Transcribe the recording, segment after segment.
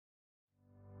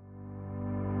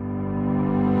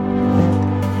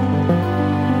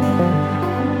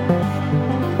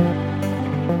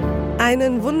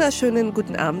Einen wunderschönen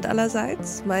guten Abend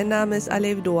allerseits. Mein Name ist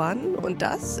Alev Doan und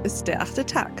das ist der 8.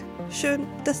 Tag. Schön,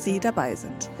 dass Sie dabei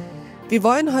sind. Wir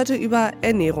wollen heute über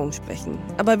Ernährung sprechen,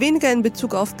 aber weniger in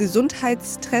Bezug auf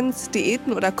Gesundheitstrends,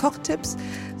 Diäten oder Kochtipps,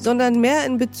 sondern mehr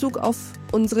in Bezug auf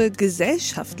unsere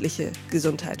gesellschaftliche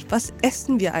Gesundheit. Was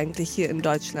essen wir eigentlich hier in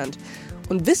Deutschland?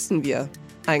 Und wissen wir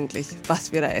eigentlich,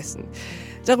 was wir da essen?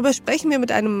 Darüber sprechen wir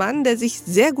mit einem Mann, der sich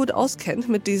sehr gut auskennt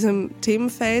mit diesem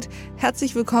Themenfeld.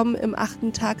 Herzlich willkommen im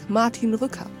 8. Tag, Martin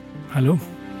Rücker. Hallo.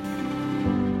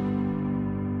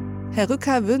 Herr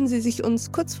Rücker, würden Sie sich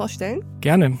uns kurz vorstellen?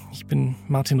 Gerne. Ich bin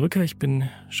Martin Rücker, ich bin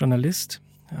Journalist,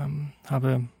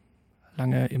 habe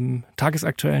lange im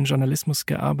tagesaktuellen Journalismus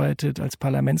gearbeitet, als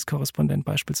Parlamentskorrespondent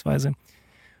beispielsweise,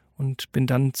 und bin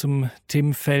dann zum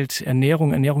Themenfeld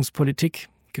Ernährung, Ernährungspolitik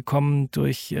gekommen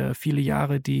durch viele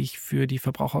Jahre, die ich für die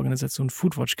Verbraucherorganisation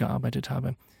Foodwatch gearbeitet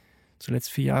habe. Zuletzt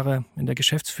 4 Jahre in der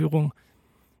Geschäftsführung.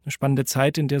 Eine spannende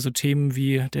Zeit, in der so Themen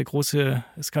wie der große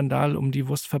Skandal um die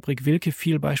Wurstfabrik Wilke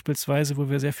fiel beispielsweise, wo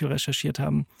wir sehr viel recherchiert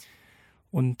haben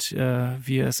und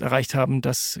wir es erreicht haben,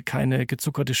 dass keine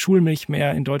gezuckerte Schulmilch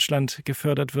mehr in Deutschland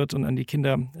gefördert wird und an die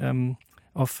Kinder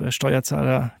auf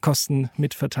Steuerzahlerkosten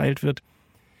mitverteilt wird.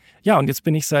 Ja, und jetzt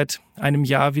bin ich seit einem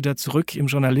Jahr wieder zurück im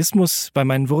Journalismus bei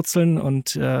meinen Wurzeln und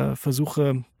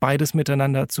versuche beides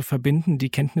miteinander zu verbinden,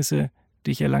 die Kenntnisse,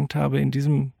 die ich erlangt habe in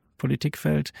diesem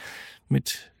Politikfeld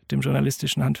mit dem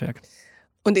journalistischen Handwerk.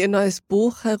 Und Ihr neues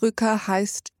Buch, Herr Rücker,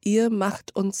 heißt Ihr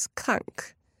macht uns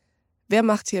krank. Wer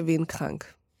macht hier wen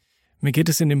krank? Mir geht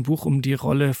es in dem Buch um die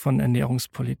Rolle von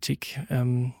Ernährungspolitik.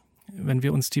 Wenn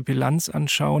wir uns die Bilanz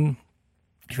anschauen,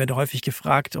 ich werde häufig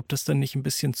gefragt, ob das dann nicht ein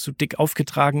bisschen zu dick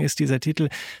aufgetragen ist, dieser Titel.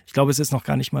 Ich glaube, es ist noch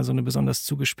gar nicht mal so eine besonders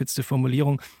zugespitzte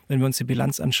Formulierung, wenn wir uns die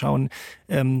Bilanz anschauen.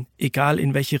 Egal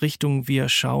in welche Richtung wir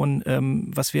schauen,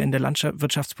 was wir in der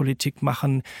Landwirtschaftspolitik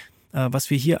machen, was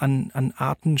wir hier an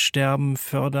Artensterben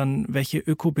fördern, welche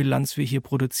Ökobilanz wir hier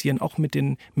produzieren, auch mit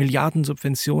den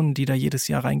Milliardensubventionen, die da jedes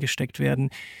Jahr reingesteckt werden,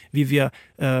 wie wir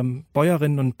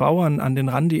Bäuerinnen und Bauern an den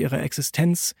Rande ihrer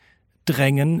Existenz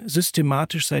drängen,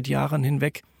 systematisch seit Jahren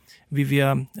hinweg, wie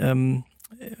wir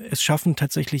es schaffen,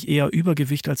 tatsächlich eher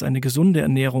Übergewicht als eine gesunde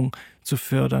Ernährung zu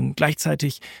fördern.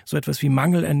 Gleichzeitig so etwas wie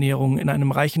Mangelernährung in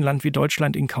einem reichen Land wie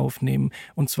Deutschland in Kauf nehmen,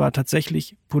 und zwar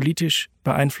tatsächlich politisch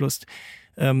beeinflusst.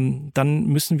 Dann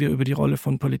müssen wir über die Rolle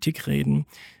von Politik reden.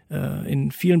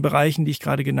 In vielen Bereichen, die ich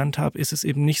gerade genannt habe, ist es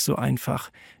eben nicht so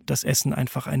einfach, dass Essen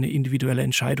einfach eine individuelle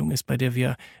Entscheidung ist, bei der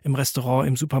wir im Restaurant,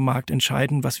 im Supermarkt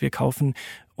entscheiden, was wir kaufen,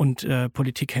 und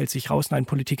Politik hält sich raus. Nein,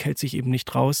 Politik hält sich eben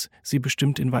nicht raus. Sie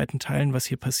bestimmt in weiten Teilen, was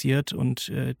hier passiert,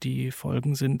 und die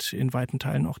Folgen sind in weiten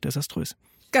Teilen auch desaströs.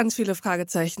 Ganz viele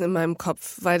Fragezeichen in meinem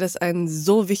Kopf, weil das ein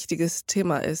so wichtiges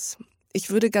Thema ist. Ich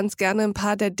würde ganz gerne ein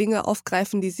paar der Dinge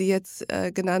aufgreifen, die Sie jetzt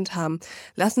genannt haben.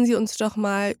 Lassen Sie uns doch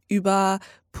mal über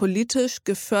politisch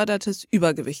gefördertes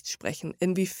Übergewicht sprechen.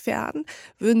 Inwiefern,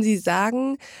 würden Sie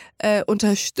sagen,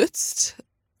 unterstützt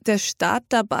der Staat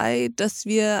dabei, dass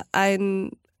wir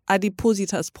ein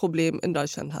Adipositas-Problem in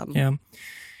Deutschland haben? Ja.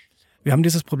 Wir haben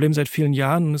dieses Problem seit vielen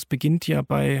Jahren und es beginnt ja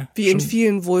bei... Wie in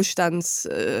vielen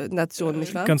Wohlstandsnationen,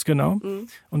 nicht wahr? Ganz genau. Mhm.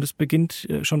 Und es beginnt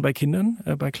schon bei Kindern,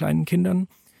 bei kleinen Kindern.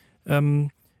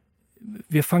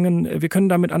 Wir können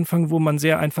damit anfangen, wo man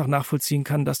sehr einfach nachvollziehen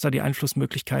kann, dass da die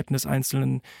Einflussmöglichkeiten des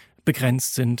Einzelnen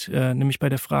begrenzt sind. Nämlich bei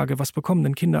der Frage, was bekommen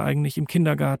denn Kinder eigentlich im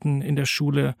Kindergarten, in der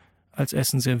Schule als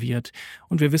Essen serviert?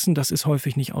 Und wir wissen, das ist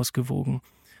häufig nicht ausgewogen.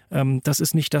 Das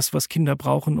ist nicht das, was Kinder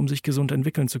brauchen, um sich gesund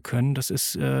entwickeln zu können. Das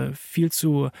ist viel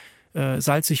zu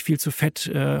salzig, viel zu fett,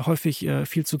 häufig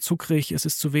viel zu zuckrig. Es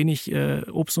ist zu wenig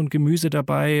Obst und Gemüse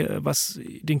dabei, was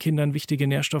den Kindern wichtige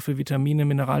Nährstoffe, Vitamine,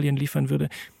 Mineralien liefern würde.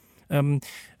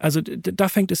 Also da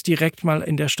fängt es direkt mal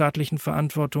in der staatlichen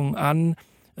Verantwortung an,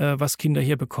 was Kinder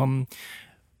hier bekommen.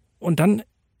 Und dann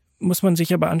muss man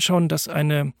sich aber anschauen, dass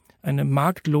eine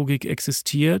Marktlogik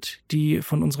existiert, die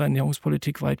von unserer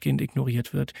Ernährungspolitik weitgehend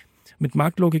ignoriert wird. Mit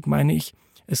Marktlogik meine ich,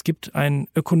 es gibt ein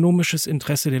ökonomisches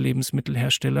Interesse der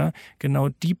Lebensmittelhersteller, genau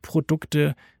die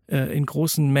Produkte in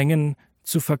großen Mengen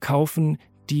zu verkaufen,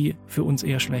 die für uns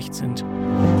eher schlecht sind.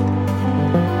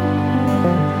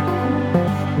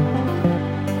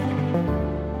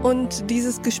 Und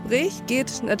dieses Gespräch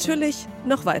geht natürlich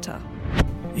noch weiter.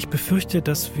 Ich befürchte,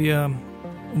 dass wir,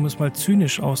 um es mal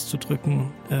zynisch auszudrücken,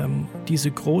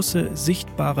 diese große,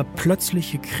 sichtbare,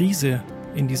 plötzliche Krise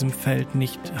in diesem Feld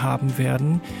nicht haben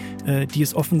werden, die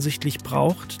es offensichtlich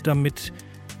braucht, damit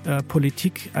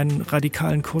Politik einen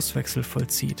radikalen Kurswechsel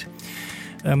vollzieht.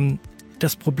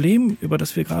 Das Problem, über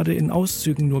das wir gerade in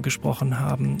Auszügen nur gesprochen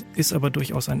haben, ist aber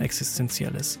durchaus ein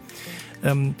existenzielles.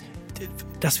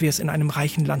 dass wir es in einem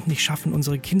reichen Land nicht schaffen,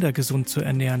 unsere Kinder gesund zu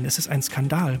ernähren. Es ist ein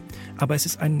Skandal, aber es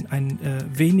ist ein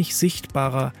wenig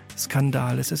sichtbarer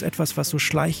Skandal. Es ist etwas, was so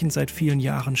schleichend seit vielen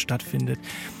Jahren stattfindet.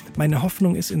 Meine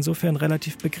Hoffnung ist insofern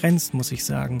relativ begrenzt, muss ich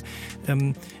sagen.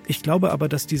 Ich glaube aber,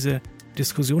 dass diese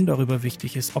Diskussion darüber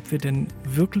wichtig ist, ob wir denn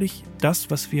wirklich das,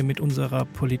 was wir mit unserer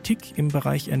Politik im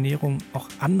Bereich Ernährung auch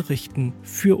anrichten,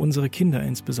 für unsere Kinder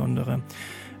insbesondere,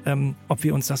 ob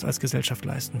wir uns das als Gesellschaft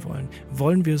leisten wollen.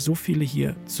 Wollen wir so viele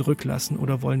hier zurücklassen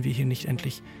oder wollen wir hier nicht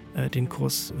endlich den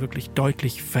Kurs wirklich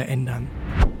deutlich verändern?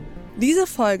 Diese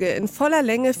Folge in voller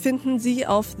Länge finden Sie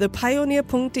auf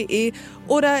thepioneer.de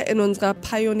oder in unserer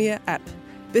Pioneer-App.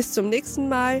 Bis zum nächsten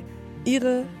Mal,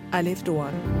 Ihre Alev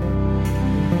Doğan.